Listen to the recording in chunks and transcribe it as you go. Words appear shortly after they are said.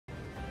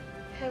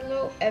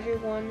Hello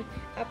everyone,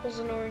 Apples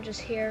and Oranges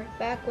here,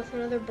 back with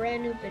another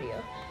brand new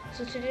video.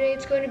 So today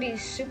it's going to be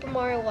Super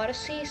Mario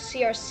Odyssey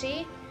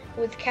CRC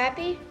with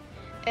Cappy,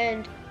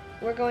 and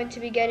we're going to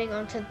be getting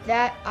onto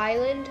that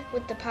island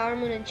with the Power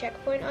Moon and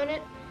checkpoint on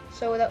it.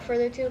 So without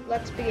further ado,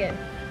 let's begin.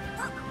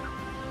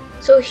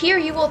 So here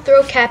you will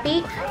throw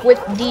Cappy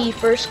with the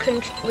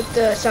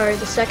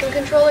second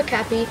controller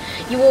Cappy.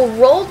 You will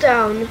roll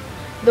down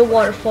the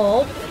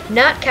waterfall,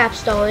 not cap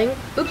stalling.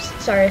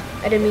 Oops, sorry,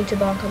 I didn't mean to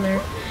bonk on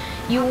there.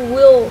 You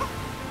will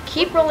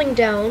keep rolling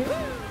down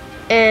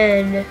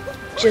and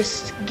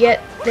just get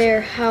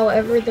there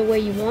however the way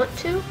you want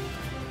to.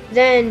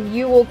 Then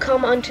you will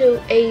come onto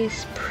a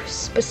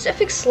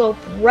specific slope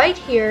right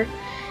here,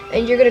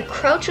 and you're gonna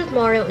crouch with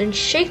Mario and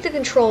shake the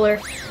controller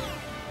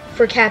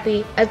for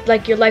Cappy as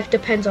like your life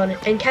depends on it.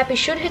 And Cappy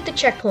should hit the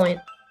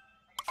checkpoint.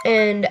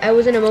 And I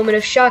was in a moment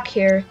of shock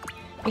here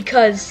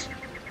because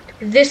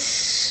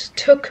this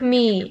took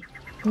me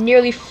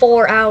nearly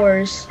 4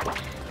 hours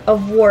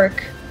of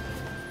work.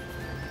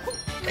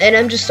 And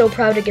I'm just so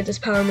proud to get this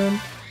Power Moon.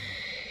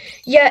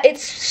 Yeah,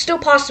 it's still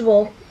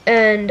possible,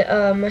 and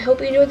I hope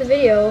you enjoyed the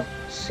video.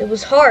 It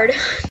was hard.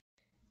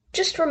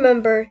 Just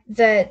remember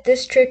that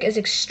this trick is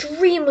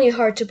extremely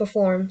hard to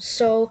perform,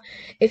 so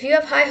if you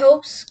have high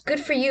hopes,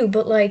 good for you,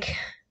 but like,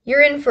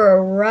 you're in for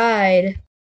a ride.